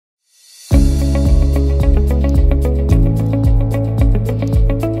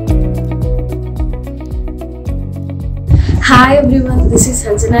This is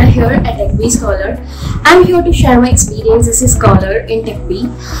Sanjana here at TechBee Scholar. I'm here to share my experience as a scholar in TechBee.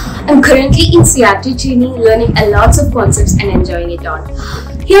 I'm currently in Seattle training, learning a lots of concepts and enjoying it all.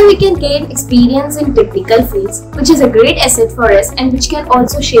 Here we can gain experience in technical fields, which is a great asset for us and which can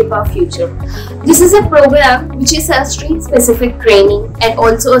also shape our future. This is a program which is a stream-specific training and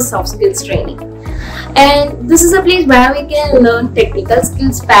also a soft skills training. And this is a place where we can learn technical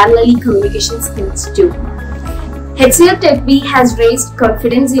skills, parallelly communication skills too. HCL TechBee has raised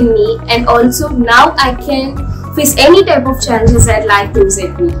confidence in me, and also now I can face any type of challenges that life throws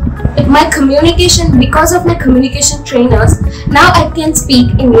at me. Because of my communication trainers, now I can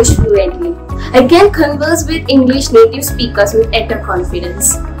speak English fluently. I can converse with English native speakers with utter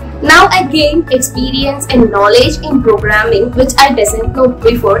confidence. Now I gain experience and knowledge in programming, which I didn't know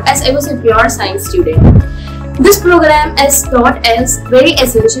before as I was a pure science student. This program is taught as very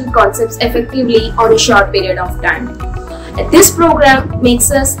essential concepts effectively on a short period of time. This program makes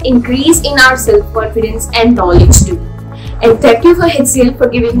us increase in our self-confidence and knowledge too. And thank you for HCL for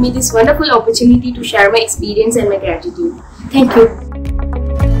giving me this wonderful opportunity to share my experience and my gratitude. Thank you.